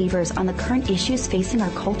fellow believers on the current issues facing our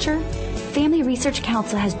culture? Family Research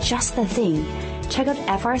Council has just the thing. Check out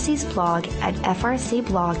FRC's blog at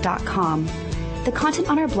frcblog.com. The content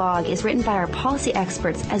on our blog is written by our policy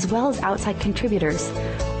experts as well as outside contributors.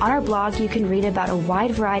 On our blog, you can read about a wide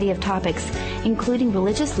variety of topics, including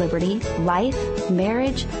religious liberty, life,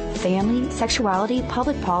 marriage, family, sexuality,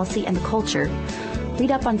 public policy, and the culture. Read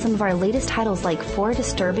up on some of our latest titles like 4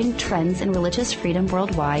 Disturbing Trends in Religious Freedom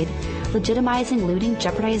Worldwide, Legitimizing Looting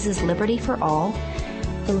Jeopardizes Liberty for All,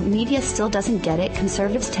 The Media Still Doesn't Get It,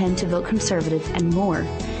 Conservatives Tend to Vote Conservative, and more.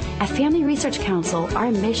 At Family Research Council,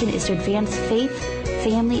 our mission is to advance faith,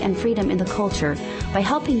 family, and freedom in the culture by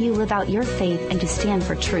helping you live out your faith and to stand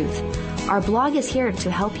for truth. Our blog is here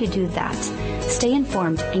to help you do that. Stay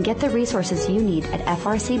informed and get the resources you need at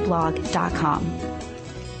frcblog.com.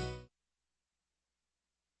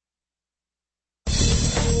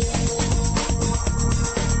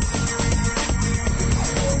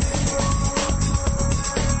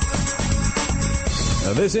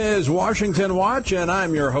 This is Washington Watch, and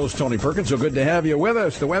I'm your host, Tony Perkins. So good to have you with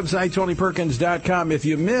us. The website, TonyPerkins.com. If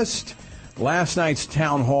you missed last night's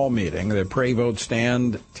town hall meeting, the Pray Vote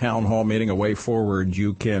Stand town hall meeting, A Way Forward,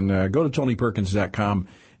 you can go to TonyPerkins.com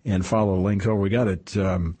and follow the links over. We got it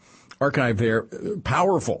archived there.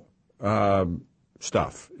 Powerful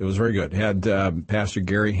stuff. It was very good. Had Pastor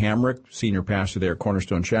Gary Hamrick, senior pastor there at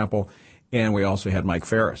Cornerstone Chapel, and we also had Mike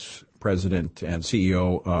Ferris, president and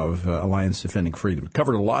CEO of Alliance Defending Freedom.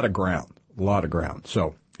 Covered a lot of ground.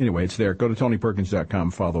 So anyway, it's there. Go to TonyPerkins.com,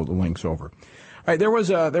 follow the links over. All right, there was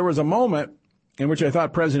a moment in which I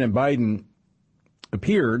thought President Biden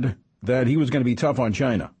appeared that he was going to be tough on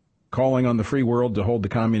China, calling on the free world to hold the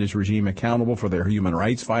communist regime accountable for their human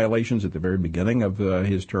rights violations at the very beginning of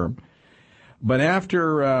his term. But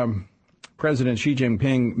after President Xi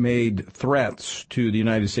Jinping made threats to the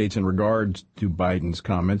United States in regards to Biden's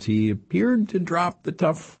comments, he appeared to drop the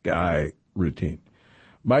tough guy routine.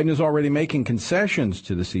 Biden is already making concessions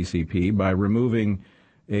to the CCP by removing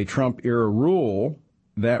a Trump-era rule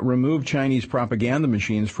that removed Chinese propaganda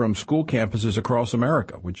machines from school campuses across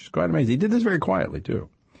America, which is quite amazing. He did this very quietly, too.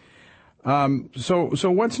 So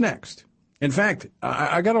what's next? In fact,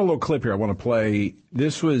 I got a little clip here I want to play.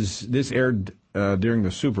 This aired during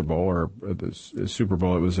the Super Bowl, or the Super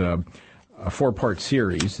Bowl. It was a 4-part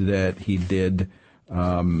series that he did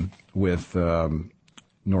with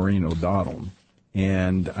Noreen O'Donnell.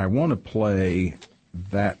 And I want to play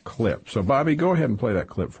that clip. So, Bobby, go ahead and play that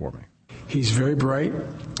clip for me. He's very bright.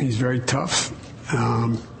 He's very tough.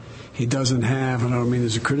 He doesn't have, and I don't mean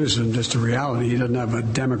as a criticism, just a reality, he doesn't have a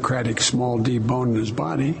democratic small d bone in his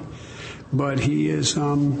body. But he is,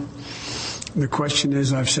 the question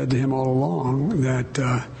is, I've said to him all along,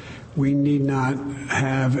 that we need not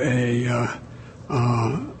have a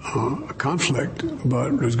conflict,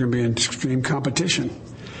 but there's going to be an extreme competition.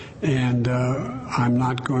 And I'm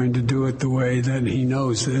not going to do it the way that he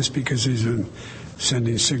knows this, because he's been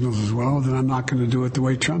sending signals as well. Then I'm not going to do it the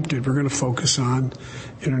way Trump did. We're going to focus on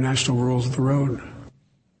international rules of the road.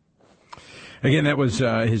 Again, that was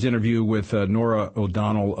his interview with Norah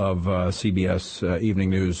O'Donnell of CBS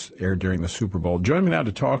Evening News, aired during the Super Bowl. Joining me now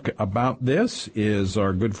to talk about this is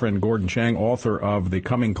our good friend Gordon Chang, author of The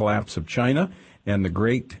Coming Collapse of China and the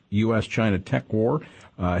Great U.S.-China Tech War.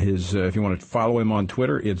 If you want to follow him on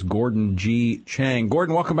Twitter, it's Gordon G. Chang.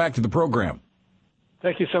 Gordon, welcome back to the program.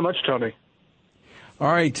 Thank you so much, Tony.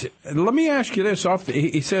 All right. Let me ask you this.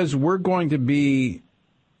 He says it's going to be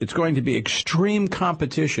extreme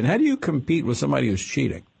competition. How do you compete with somebody who's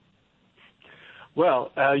cheating?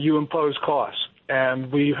 Well, you impose costs.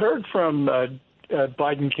 And we heard from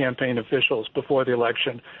Biden campaign officials before the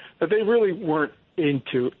election that they really weren't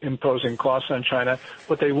into imposing costs on China.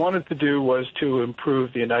 What they wanted to do was to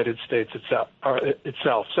improve the United States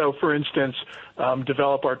itself. So, for instance,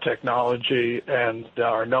 develop our technology and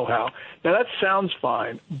our know-how. Now, that sounds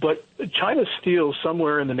fine, but China steals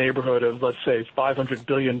somewhere in the neighborhood of, let's say, $500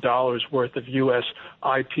 billion worth of U.S.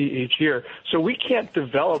 IP each year. So we can't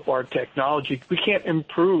develop our technology. We can't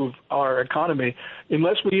improve our economy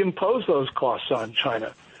unless we impose those costs on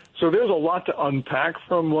China. So there's a lot to unpack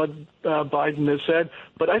from what Biden has said.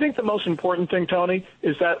 But I think the most important thing, Tony,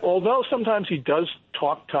 is that although sometimes he does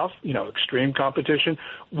talk tough, extreme competition,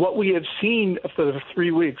 what we have seen for the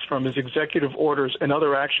 3 weeks from his executive orders and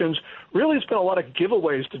other actions really has been a lot of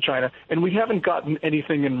giveaways to China, and we haven't gotten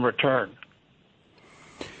anything in return.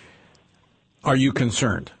 Are you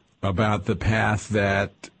concerned about the path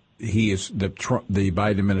that the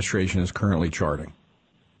Biden administration is currently charting?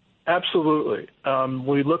 Absolutely.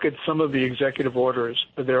 We look at some of the executive orders.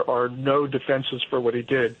 There are no defenses for what he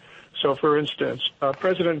did. So, for instance,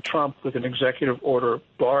 President Trump, with an executive order,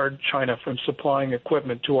 barred China from supplying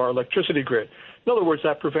equipment to our electricity grid. In other words,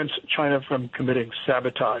 that prevents China from committing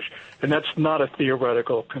sabotage. And that's not a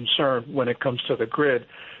theoretical concern when it comes to the grid.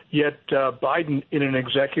 Yet Biden, in an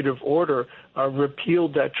executive order,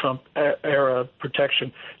 repealed that Trump-era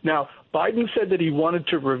protection. Now, Biden said that he wanted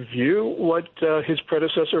to review what his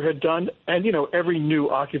predecessor had done, and every new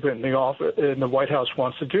occupant in the White House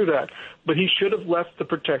wants to do that. But he should have left the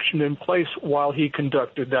protection in place while he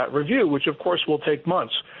conducted that review, which of course will take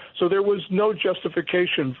months. So there was no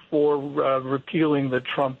justification for repealing the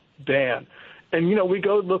Trump ban. And, we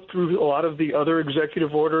go look through a lot of the other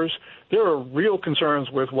executive orders. There are real concerns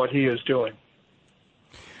with what he is doing.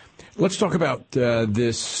 Let's talk about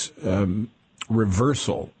this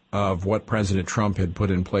reversal of what President Trump had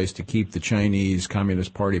put in place to keep the Chinese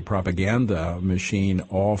Communist Party propaganda machine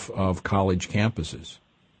off of college campuses.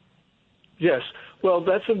 Yes. Well,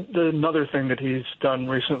 that's another thing that he's done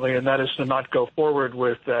recently, and that is to not go forward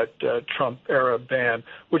with that Trump-era ban,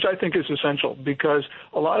 which I think is essential because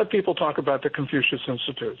a lot of people talk about the Confucius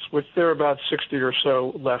Institutes, which there are about 60 or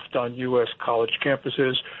so left on U.S. college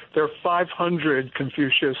campuses. There are 500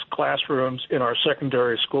 Confucius classrooms in our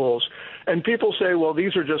secondary schools. And people say, well,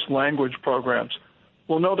 these are just language programs.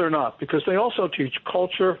 Well, no, they're not, because they also teach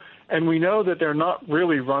culture, and we know that they're not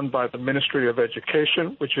really run by the Ministry of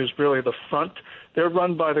Education, which is really the front. They're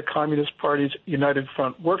run by the Communist Party's United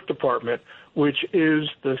Front Work Department, which is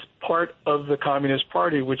the part of the Communist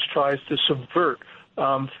Party which tries to subvert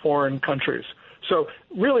foreign countries. So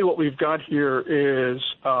really what we've got here is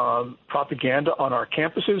propaganda on our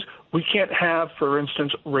campuses. We can't have, for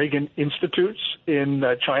instance, Reagan Institutes in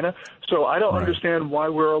China. So I don't understand why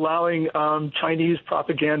we're allowing Chinese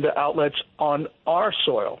propaganda outlets on our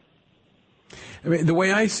soil. I mean, the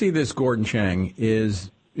way I see this, Gordon Chang,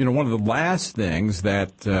 is, one of the last things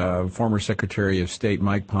that former Secretary of State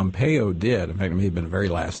Mike Pompeo did, in fact, it may have been the very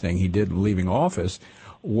last thing he did leaving office,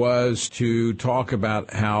 was to talk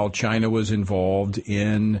about how China was involved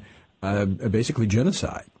in basically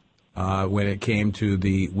genocide when it came to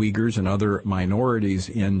the Uyghurs and other minorities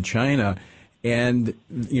in China. And,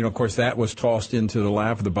 of course, that was tossed into the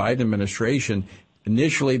lap of the Biden administration.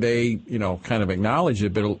 Initially, they, kind of acknowledged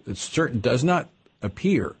it, but it does not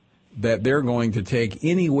appear that they're going to take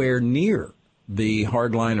anywhere near the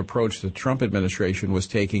hardline approach the Trump administration was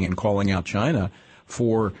taking in calling out China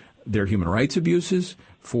for their human rights abuses,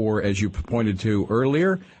 for, as you pointed to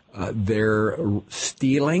earlier, their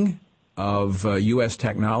stealing of U.S.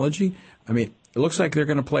 technology. I mean, it looks like they're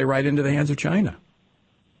going to play right into the hands of China.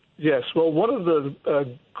 Yes. Well, one of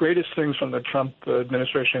the greatest things from the Trump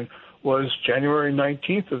administration was January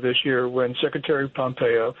 19th of this year when Secretary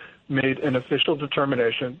Pompeo made an official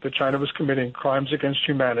determination that China was committing crimes against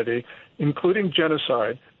humanity, including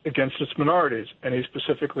genocide against its minorities. And he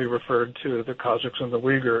specifically referred to the Kazakhs and the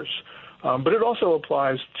Uyghurs. But it also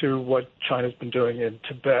applies to what China's been doing in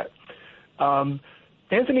Tibet.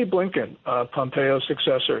 Anthony Blinken, Pompeo's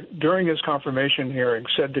successor, during his confirmation hearing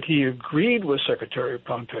said that he agreed with Secretary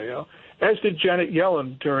Pompeo, as did Janet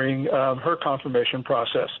Yellen during her confirmation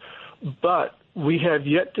process. But we have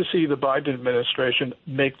yet to see the Biden administration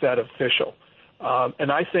make that official.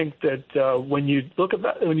 And I think that when you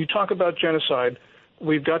talk about genocide,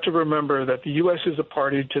 we've got to remember that the U.S. is a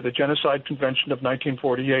party to the Genocide Convention of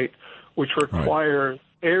 1948, which requires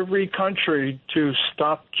every country to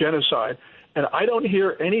stop genocide. And I don't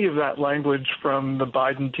hear any of that language from the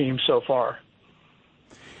Biden team so far.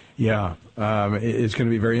 Yeah, it's going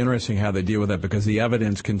to be very interesting how they deal with that because the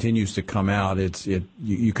evidence continues to come out.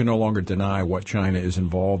 You can no longer deny what China is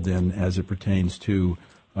involved in as it pertains to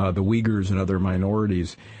the Uyghurs and other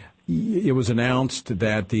minorities. it was announced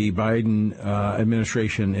that the Biden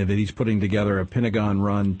administration, that he's putting together a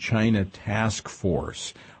Pentagon-run China task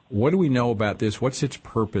force. What do we know about this? What's its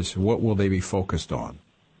purpose? What will they be focused on?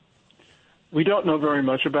 We don't know very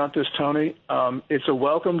much about this, Tony. It's a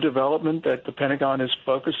welcome development that the Pentagon is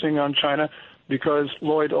focusing on China because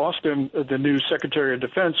Lloyd Austin, the new Secretary of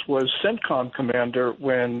Defense, was CENTCOM commander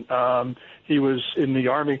when he was in the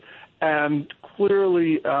Army. And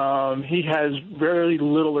clearly he has very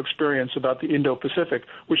little experience about the Indo-Pacific,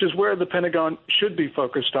 which is where the Pentagon should be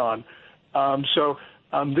focused on. So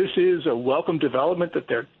this is a welcome development that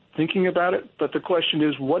they're thinking about it. But the question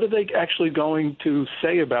is, what are they actually going to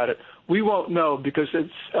say about it? We won't know because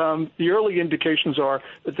it's the early indications are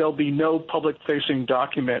that there'll be no public-facing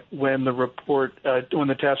document when the report, when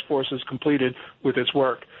the task force is completed with its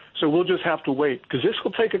work. So we'll just have to wait because this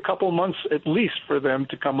will take a couple months at least for them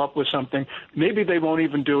to come up with something. Maybe they won't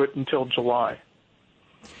even do it until July.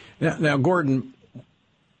 Now Gordon,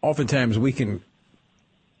 oftentimes we can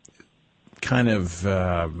kind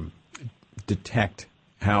of detect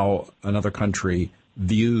how another country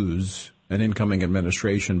views an incoming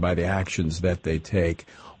administration by the actions that they take.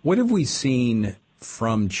 What have we seen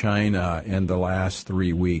from China in the last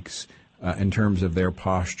 3 weeks in terms of their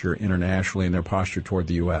posture internationally and their posture toward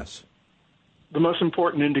the U.S.? The most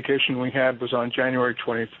important indication we had was on January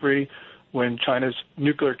 23 when China's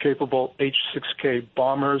nuclear-capable H-6K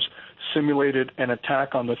bombers simulated an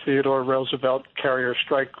attack on the Theodore Roosevelt Carrier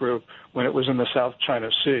Strike Group when it was in the South China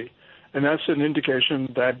Sea. And that's an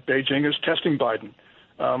indication that Beijing is testing Biden.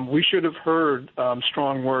 We should have heard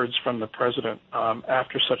strong words from the president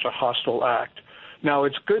after such a hostile act. Now,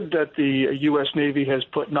 it's good that the U.S. Navy has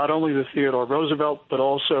put not only the Theodore Roosevelt, but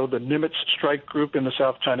also the Nimitz Strike Group in the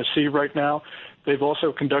South China Sea right now. They've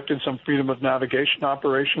also conducted some freedom of navigation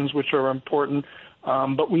operations, which are important.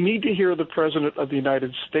 But we need to hear the President of the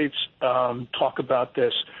United States talk about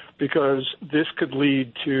this because this could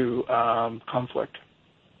lead to conflict.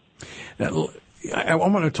 Now, I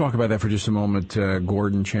want to talk about that for just a moment,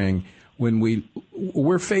 Gordon Chang. When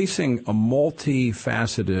we're facing a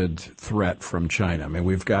multifaceted threat from China. I mean,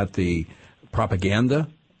 we've got the propaganda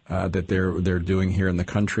that they're doing here in the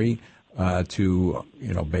country to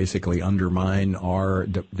basically undermine our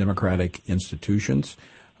democratic institutions.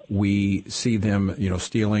 We see them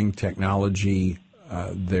stealing technology.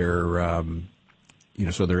 So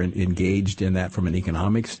they're engaged in that from an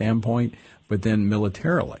economic standpoint, but then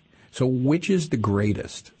militarily. So which is the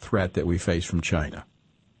greatest threat that we face from China?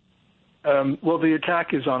 Well, the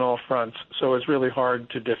attack is on all fronts, so it's really hard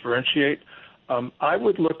to differentiate. I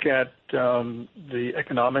would look at the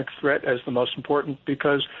economic threat as the most important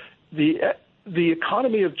because the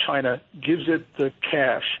economy of China gives it the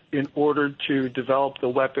cash in order to develop the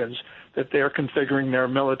weapons that they're configuring their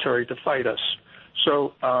military to fight us.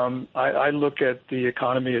 So I look at the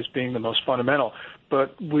economy as being the most fundamental.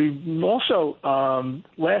 But we also,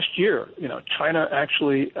 last year, China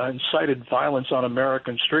actually incited violence on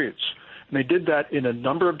American streets. And they did that in a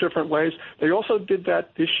number of different ways. They also did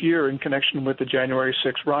that this year in connection with the January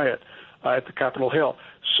 6th riot at the Capitol Hill.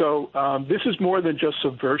 So this is more than just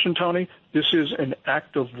subversion, Tony. This is an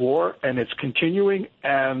act of war, and it's continuing,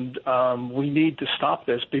 and we need to stop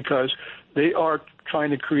this because they are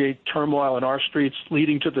trying to create turmoil in our streets,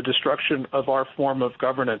 leading to the destruction of our form of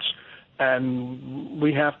governance. And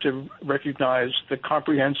we have to recognize the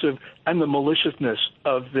comprehensive and the maliciousness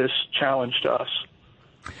of this challenge to us.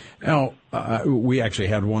 Now, we actually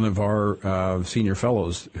had one of our senior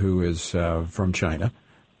fellows who is from China,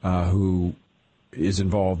 who is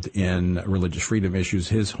involved in religious freedom issues.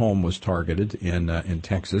 His home was targeted in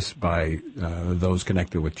Texas by those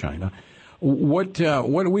connected with China. What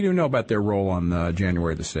do we know about their role on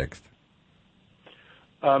January the 6th?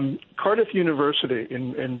 Cardiff University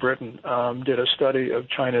in Britain did a study of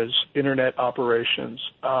China's internet operations,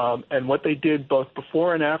 and what they did both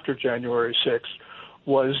before and after January 6th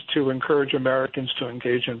was to encourage Americans to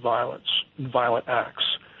engage in violence, in violent acts.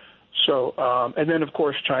 So, and then, of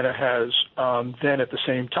course, China has then at the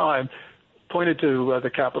same time pointed to the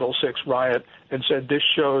Capitol 6 riot and said this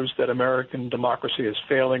shows that American democracy is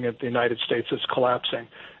failing and the United States is collapsing.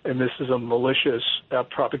 And this is a malicious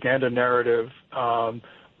propaganda narrative,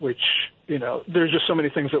 which, there's just so many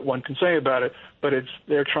things that one can say about it, but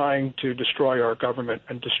they're trying to destroy our government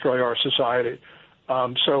and destroy our society.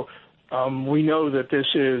 We know that this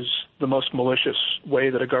is the most malicious way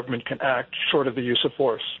that a government can act short of the use of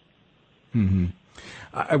force. Mm-hmm.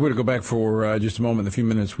 I want to go back for just a moment, the few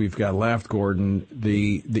minutes we've got left, Gordon.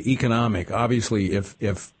 The economic, obviously,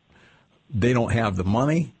 if they don't have the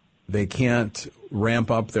money, they can't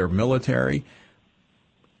ramp up their military.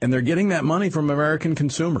 And they're getting that money from American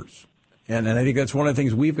consumers. And I think that's one of the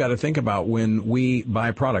things we've got to think about when we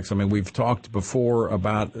buy products. I mean, we've talked before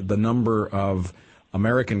about the number of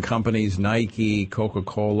American companies, Nike,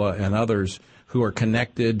 Coca-Cola, and others, who are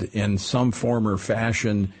connected in some form or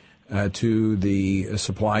fashion to the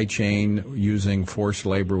supply chain using forced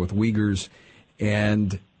labor with Uyghurs.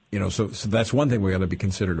 And, so that's one thing we got to be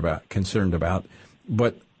concerned about.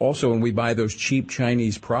 But also, when we buy those cheap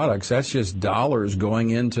Chinese products, that's just dollars going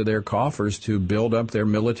into their coffers to build up their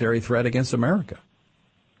military threat against America.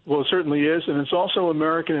 Well, it certainly is. And it's also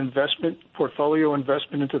American investment, portfolio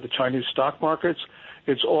investment into the Chinese stock markets.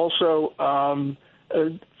 It's also,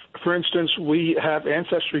 for instance, we have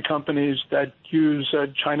ancestry companies that use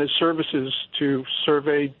China's services to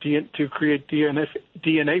survey, to create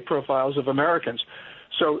DNA profiles of Americans.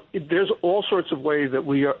 So there's all sorts of ways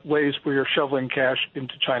we are shoveling cash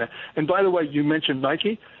into China. And by the way, you mentioned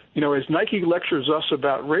Nike. As Nike lectures us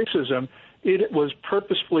about racism, it was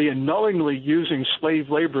purposefully and knowingly using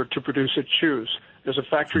slave labor to produce its shoes. There's a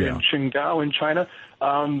factory in Qingdao in China.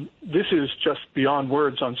 This is just beyond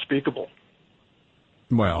words unspeakable.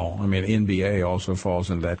 Well, I mean, NBA also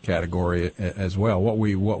falls into that category as well. What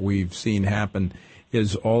we've seen happen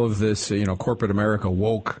is all of this, corporate America,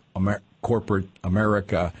 woke corporate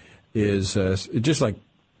America is just like,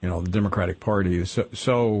 the Democratic Party is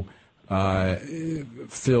so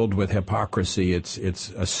filled with hypocrisy.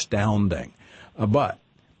 It's astounding. But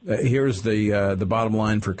here's the bottom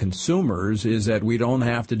line for consumers is that we don't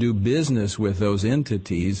have to do business with those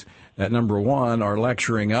entities that, number one, are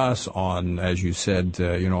lecturing us on, as you said,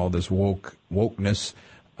 all this wokeness,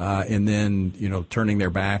 and then, turning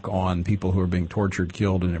their back on people who are being tortured,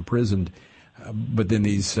 killed, and imprisoned. But then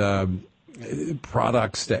these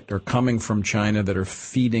products that are coming from China that are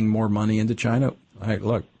feeding more money into China,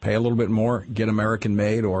 look, pay a little bit more, get American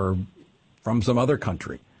made or from some other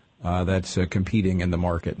country that's competing in the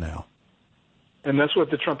market now. And that's what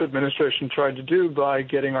the Trump administration tried to do by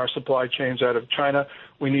getting our supply chains out of China.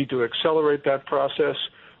 We need to accelerate that process.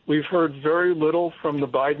 We've heard very little from the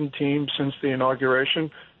Biden team since the inauguration.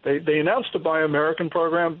 They announced a Buy American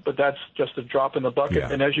program, but that's just a drop in the bucket.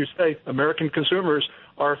 Yeah. And as you say, American consumers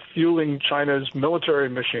are fueling China's military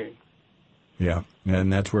machine. Yeah,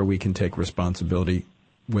 and that's where we can take responsibility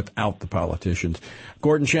without the politicians.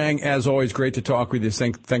 Gordon Chang, as always, great to talk with you.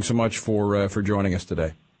 Thanks so much for joining us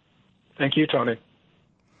today. Thank you, Tony.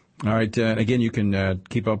 All right. Again, you can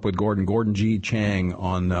keep up with Gordon G. Chang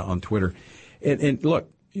on Twitter. And look,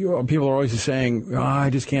 people are always saying,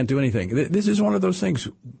 I just can't do anything. This is one of those things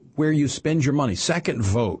where you spend your money. Second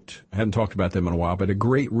Vote, I hadn't talked about them in a while, but a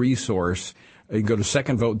great resource. You can go to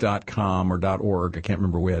secondvote.com or .org, I can't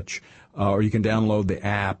remember which, or you can download the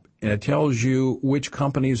app, and it tells you which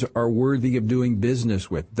companies are worthy of doing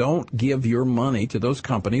business with. Don't give your money to those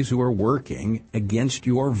companies who are working against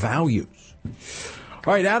your values.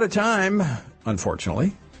 All right, out of time,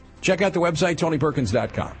 unfortunately. Check out the website,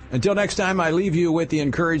 TonyPerkins.com. Until next time, I leave you with the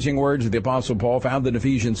encouraging words of the Apostle Paul found in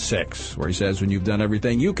Ephesians 6, where he says, when you've done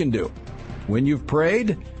everything you can do, when you've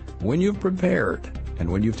prayed, when you've prepared,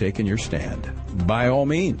 and when you've taken your stand, by all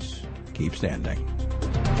means, keep standing.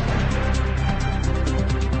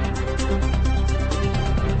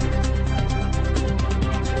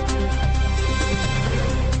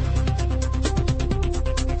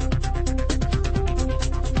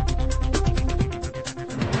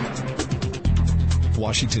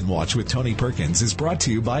 Washington Watch with Tony Perkins is brought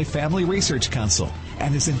to you by Family Research Council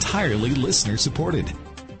and is entirely listener-supported.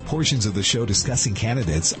 Portions of the show discussing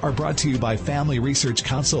candidates are brought to you by Family Research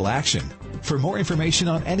Council Action. For more information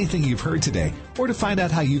on anything you've heard today, or to find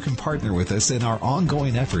out how you can partner with us in our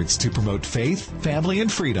ongoing efforts to promote faith, family,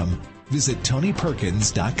 and freedom, visit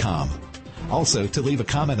TonyPerkins.com. Also, to leave a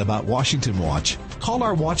comment about Washington Watch, call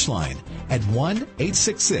our watch line at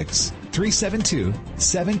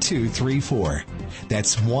 1-866-372-7234.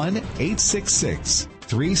 That's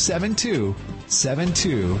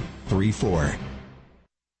 1-866-372-7234.